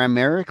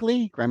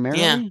Grammarly.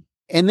 Yeah.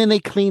 And then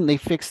they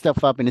fix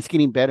stuff up, and it's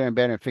getting better and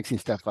better at fixing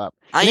stuff up.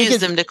 I use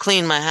them to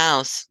clean my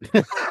house.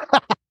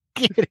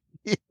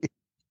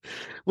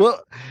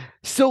 Well,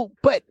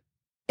 but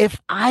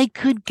if I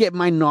could get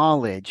my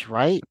knowledge,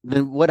 right,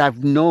 then what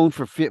I've known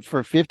for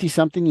 50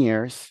 something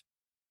years,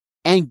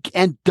 and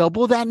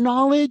double that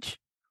knowledge,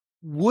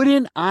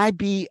 wouldn't I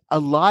be a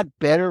lot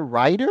better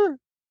writer?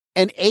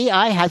 And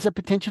AI has the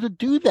potential to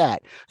do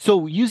that.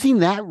 So using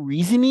that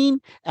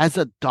reasoning as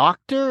a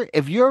doctor,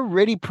 if you're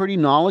already pretty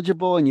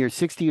knowledgeable and you're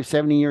 60 or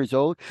 70 years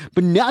old,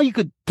 but now you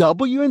could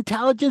double your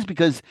intelligence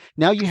because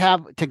now you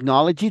have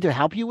technology to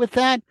help you with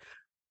that.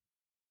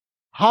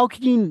 How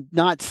can you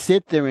not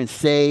sit there and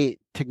say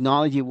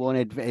technology will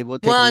take a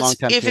long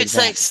time to if it's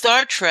like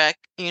Star Trek,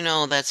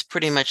 that's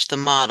pretty much the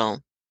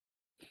model.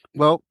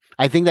 Well,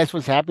 I think that's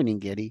what's happening,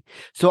 Giddy.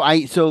 So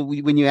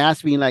when you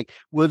ask me, like,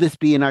 will this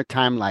be in our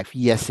time life?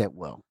 Yes, it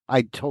will.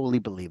 I totally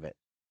believe it.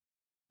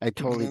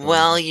 Virtual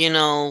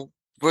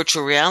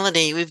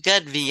reality, we've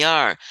got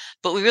VR,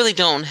 but we really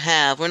don't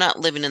we're not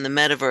living in the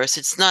metaverse.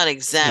 It's not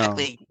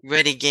exactly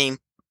Ready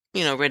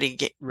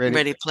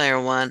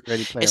Player One.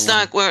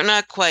 We're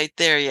not quite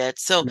there yet.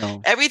 So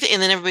everything,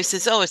 and then everybody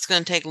says, "Oh, it's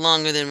going to take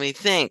longer than we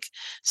think."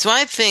 So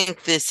I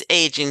think this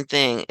aging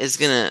thing is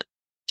going to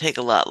take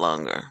a lot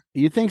longer.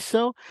 You think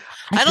so?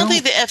 I don't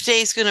think the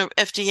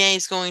FDA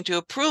is going to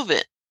approve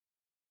it.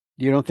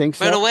 You don't think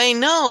so? Right away,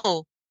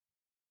 no.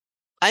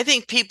 I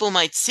think people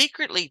might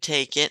secretly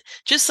take it,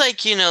 just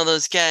like,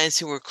 those guys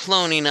who were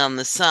cloning on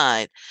the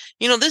side.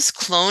 This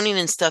cloning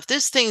and stuff,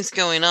 there's things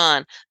going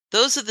on.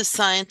 Those are the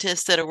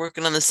scientists that are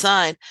working on the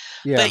side.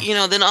 But,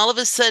 Yeah. then all of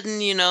a sudden,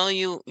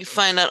 you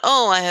find out,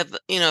 oh, I have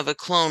a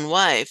clone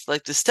wife,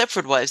 like the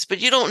Stepford wives, but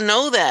you don't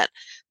know that.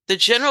 The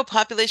general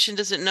population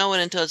doesn't know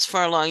it until it's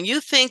far along. You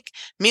think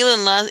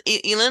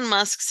Elon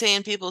Musk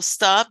saying people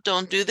stop,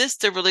 don't do this,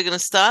 they're really going to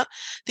stop?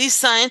 These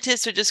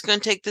scientists are just going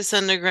to take this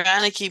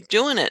underground and keep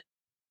doing it.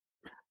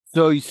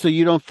 So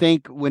you don't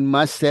think when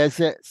Musk says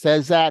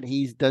that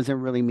he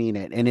doesn't really mean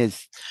it and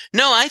is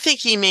No, I think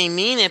he may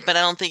mean it, but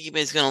I don't think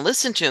anybody's going to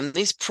listen to him.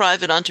 These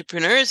private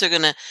entrepreneurs are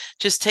going to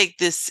just take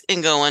this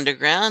and go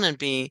underground and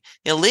be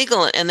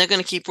illegal, and they're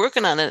going to keep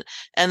working on it.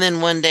 And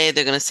then one day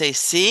they're going to say,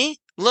 see,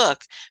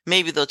 look,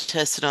 maybe they'll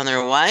test it on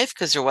their wife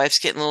because their wife's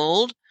getting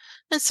old.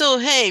 And so,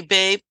 hey,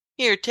 babe,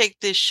 here, take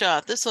this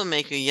shot. This will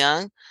make you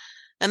young.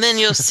 And then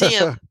you'll see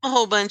a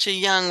whole bunch of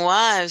young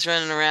wives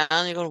running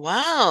around. You go,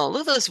 wow,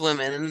 look at those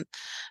women.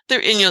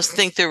 And you'll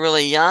think they're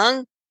really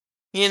young,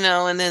 and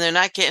then they're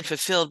not getting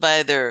fulfilled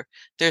by their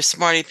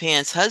smarty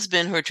pants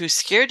husband who are too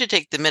scared to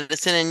take the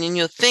medicine. And then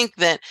you'll think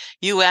that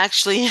you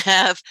actually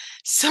have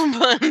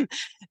someone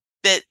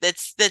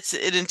that's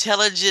an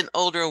intelligent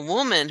older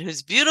woman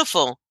who's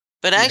beautiful.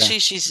 But yeah. actually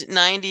she's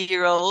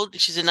 90-year-old.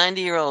 She's a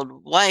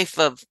 90-year-old wife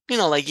of,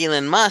 like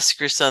Elon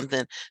Musk or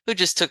something who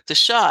just took the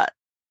shot.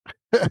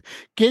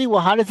 Kitty, well,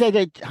 how does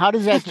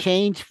that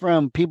change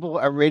from people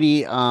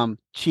already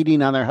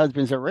cheating on their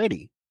husbands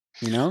already?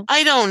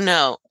 I don't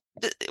know.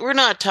 We're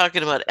not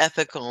talking about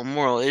ethical and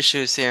moral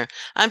issues here.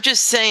 I'm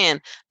just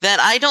saying that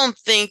I don't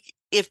think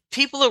if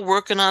people are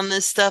working on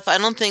this stuff, I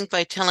don't think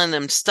by telling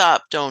them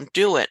stop, don't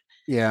do it.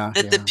 Yeah,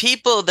 That the yeah.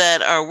 people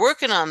that are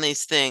working on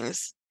these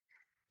things,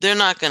 they're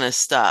not going to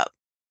stop.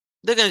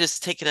 They're going to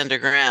just take it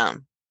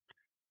underground.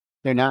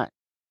 They're not.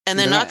 And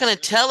they're They're not not. going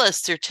to tell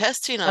us they're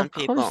testing on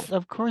people.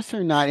 Of course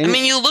they're not. I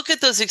mean, you look at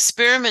those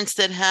experiments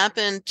that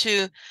happened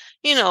to,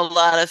 a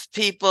lot of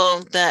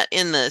people that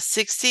in the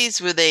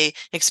 60s where they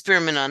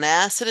experiment on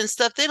acid and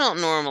stuff, they don't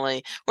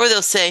normally, or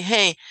they'll say,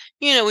 hey,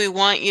 we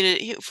want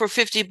you to, for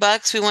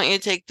 $50, we want you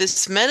to take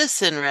this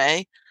medicine,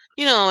 Ray,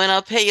 and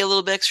I'll pay you a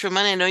little bit extra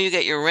money. I know you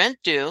get your rent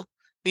due.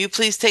 Will you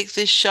please take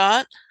this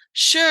shot?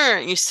 Sure.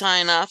 You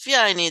sign off.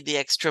 Yeah, I need the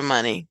extra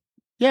money.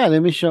 Yeah,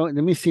 let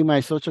me see my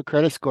social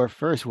credit score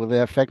first. Will it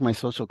affect my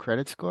social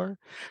credit score?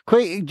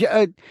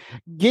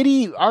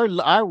 Giddy,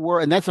 our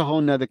world, and that's a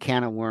whole nother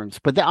can of worms.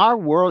 But our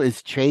world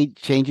is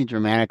changing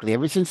dramatically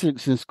ever since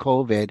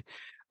COVID.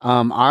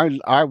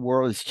 Our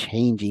world is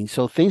changing,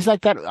 so things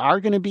like that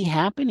are going to be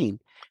happening.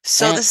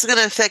 So And this is going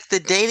to affect the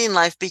dating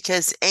life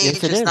because yes,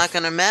 age it is not is.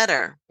 going to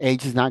matter.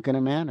 Age is not going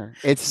to matter.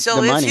 It's the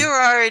So if money. you're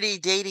already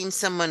dating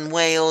someone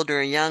way older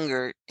or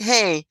younger,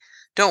 hey,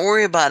 don't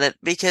worry about it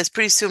because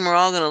pretty soon we're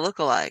all going to look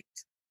alike.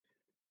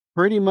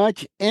 Pretty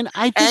much. And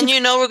I think And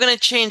it's we're going to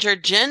change our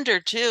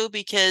gender too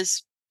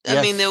because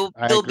I mean yes,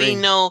 I there'll be agree.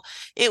 no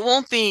it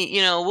won't be,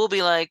 we'll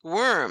be like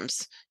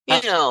worms.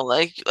 Uh,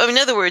 Like I mean,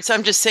 in other words,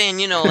 I'm just saying,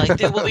 like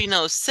there will be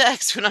no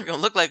sex. We're not going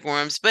to look like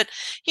worms, but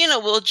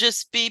we'll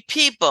just be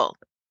people.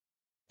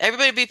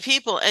 Everybody be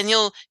people and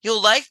you'll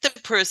like the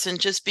person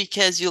just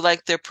because you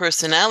like their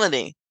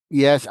personality.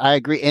 Yes, I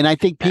agree, and I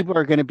think people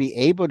are going to be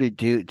able to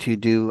do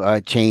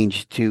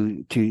change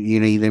to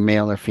either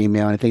male or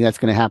female. And I think that's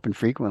going to happen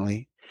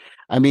frequently.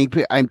 I mean,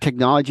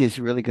 technology is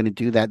really going to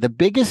do that. The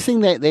biggest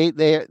thing that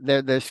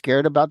they're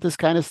scared about this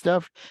kind of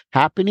stuff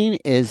happening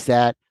is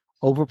that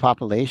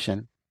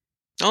overpopulation.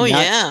 Oh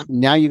Now, yeah.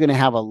 now you're going to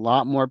have a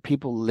lot more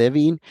people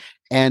living,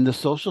 and the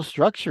social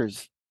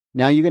structures.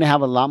 Now you're going to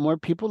have a lot more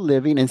people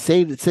living, and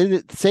say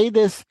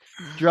this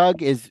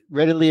drug is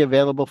readily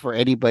available for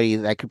anybody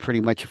that could pretty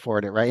much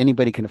afford it, right?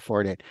 Anybody can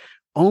afford it.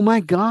 Oh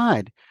my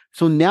God!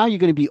 So now you're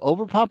going to be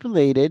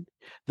overpopulated.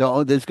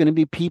 Though there's going to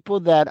be people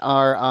that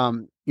are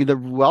the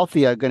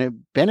wealthy are going to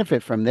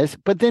benefit from this,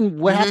 but then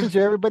what Hmm. happens to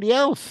everybody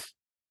else?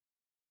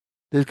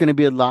 There's going to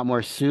be a lot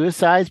more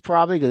suicides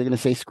probably because they're going to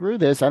say, "Screw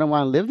this! I don't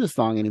want to live this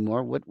long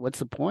anymore. What's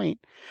the point?"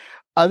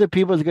 Other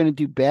people are going to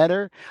do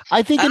better.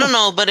 I think I in a don't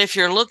know, but if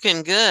you're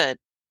looking good,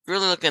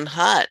 really looking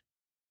hot,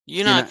 you're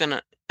you not know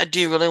gonna, do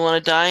you really want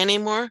to die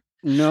anymore?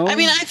 I mean, no,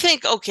 I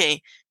think,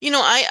 okay,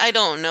 I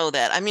don't know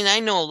that. I mean,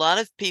 I know a lot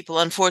of people,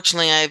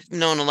 unfortunately, I've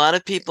known a lot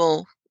of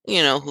people,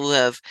 who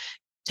have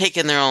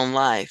taken their own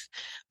life.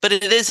 But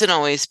it isn't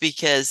always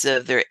because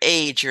of their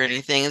age or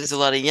anything. There's a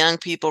lot of young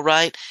people,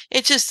 right?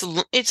 It's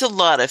a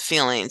lot of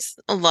feelings,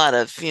 a lot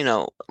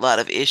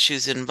of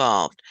issues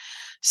involved.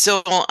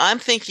 So I'm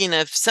thinking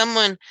of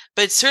someone,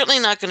 but it's certainly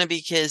not going to be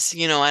because,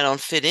 I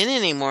don't fit in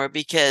anymore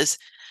because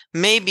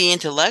maybe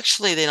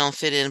intellectually they don't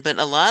fit in, but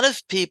a lot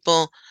of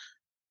people,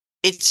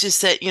 it's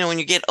just that, when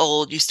you get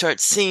old, you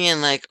start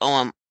seeing like,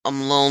 oh,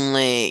 I'm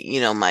lonely,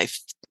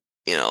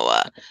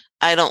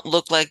 I don't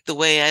look like the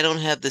way, I don't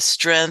have the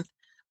strength.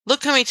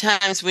 look how many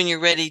times when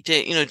you're ready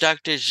to,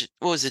 Dr.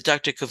 What was it,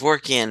 Dr.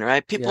 Kevorkian,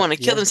 right? People want to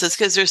kill themselves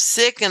because they're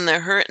sick and they're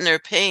hurt and they're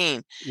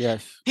pain.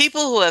 Yes.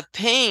 People who have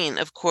pain,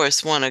 of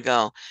course, want to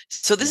go.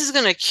 So this is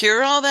going to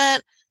cure all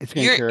that. It's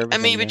going to cure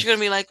everything. But you're going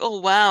to be like, oh,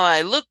 wow,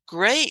 I look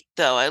great,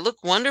 though. I look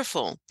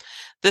wonderful.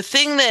 The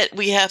thing that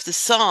we have to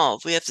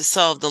solve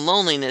the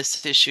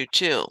loneliness issue,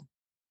 too.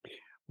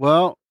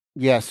 Well,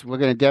 yes, we're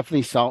going to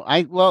definitely solve.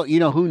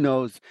 Who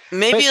knows?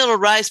 Maybe it'll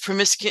rise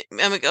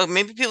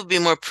maybe people be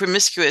more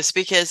promiscuous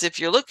because if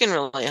you're looking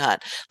really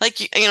hot,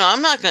 like,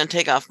 I'm not going to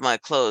take off my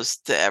clothes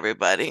to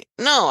everybody.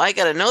 No, I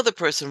got to know the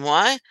person.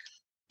 Why?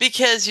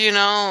 Because,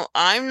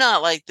 I'm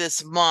not like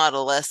this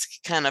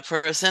model-esque kind of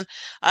person.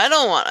 I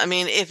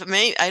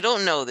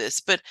don't know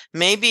this, but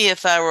maybe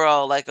if I were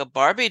all like a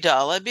Barbie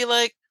doll, I'd be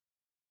like,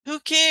 who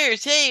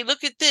cares? Hey,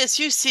 look at this.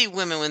 You see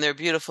women when they're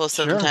beautiful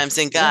sometimes,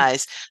 and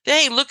guys. Yeah.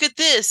 Hey, look at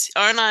this.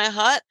 Aren't I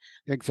hot?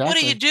 Exactly. What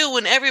do you do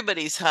when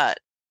everybody's hot?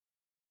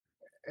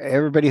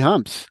 Everybody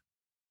humps.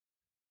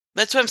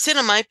 That's what I'm saying.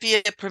 It might be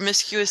a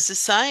promiscuous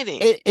society.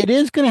 It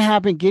is going to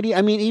happen, Giddy.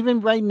 I mean,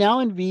 even right now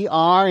in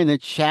VR, in the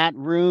chat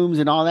rooms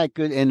and all that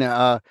good. And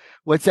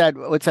what's that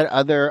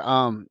other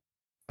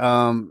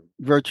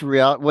virtual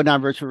reality? Well,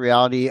 not virtual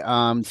reality.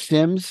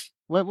 Sims.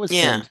 What was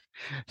Sims?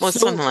 Well,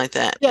 something like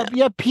that.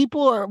 Yeah.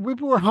 People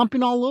were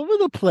humping all over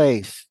the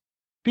place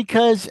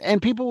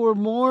and people were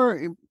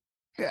more.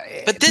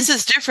 But this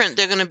is different.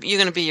 You're going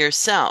to be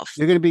yourself.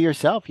 You're going to be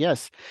yourself,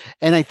 yes.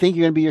 And I think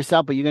you're going to be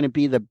yourself, but you're going to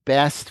be the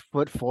best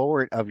foot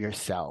forward of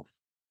yourself.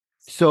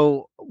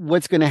 So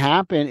what's going to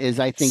happen is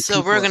I think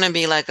we're going to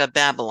be like a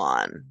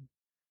Babylon.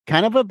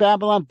 Kind of a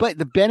Babylon, but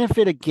the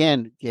benefit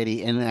again,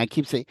 Giddy, and I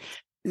keep saying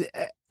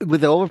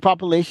with the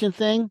overpopulation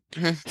thing,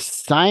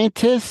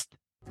 scientists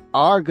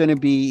are going to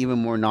be even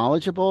more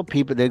knowledgeable.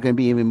 They're going to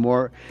be even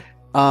more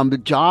the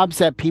jobs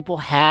that people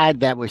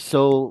had that were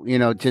so,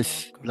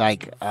 just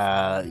like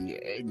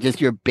just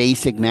your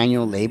basic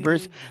manual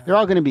labors, they're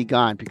all going to be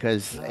gone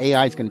because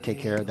AI is going to take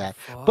care of that.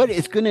 But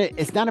it's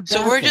not a bad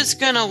So we're just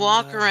going to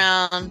walk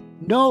around.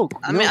 No.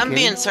 I'm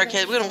being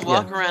sarcastic. We're going to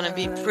walk around and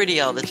be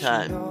pretty all the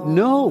time.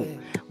 No.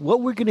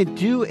 What we're going to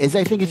do is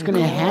I think it's going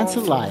to enhance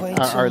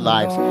our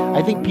lives.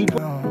 I think people...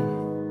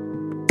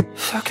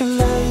 If I could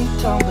lay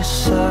down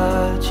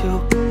beside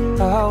you,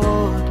 I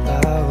would.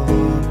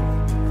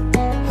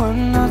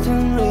 When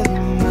nothing really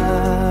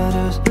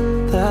matters,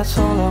 that's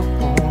all I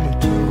wanna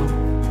do.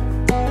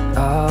 I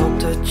hope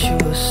that you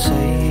are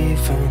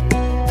safe and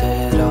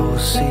that I will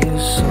see you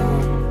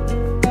soon.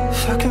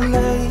 If I could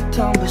lay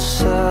down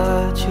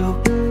beside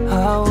you, I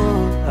would.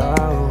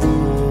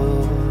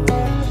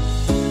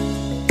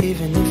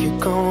 Even if you're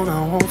gone, I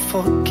won't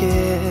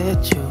forget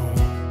you.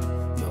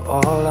 You're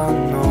all I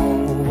know,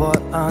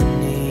 what I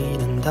need,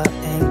 and that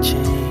ain't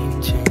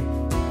changing.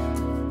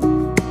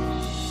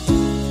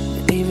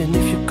 And even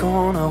if you're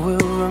gone, I will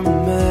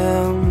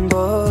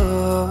remember.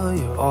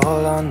 You're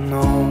all I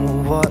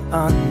know, what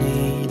I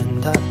need,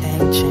 and that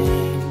ain't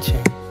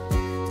changing.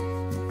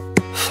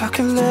 If I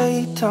could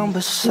lay down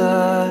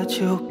beside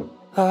you,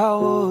 I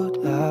would.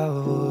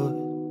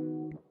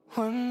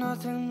 When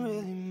nothing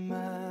really matters.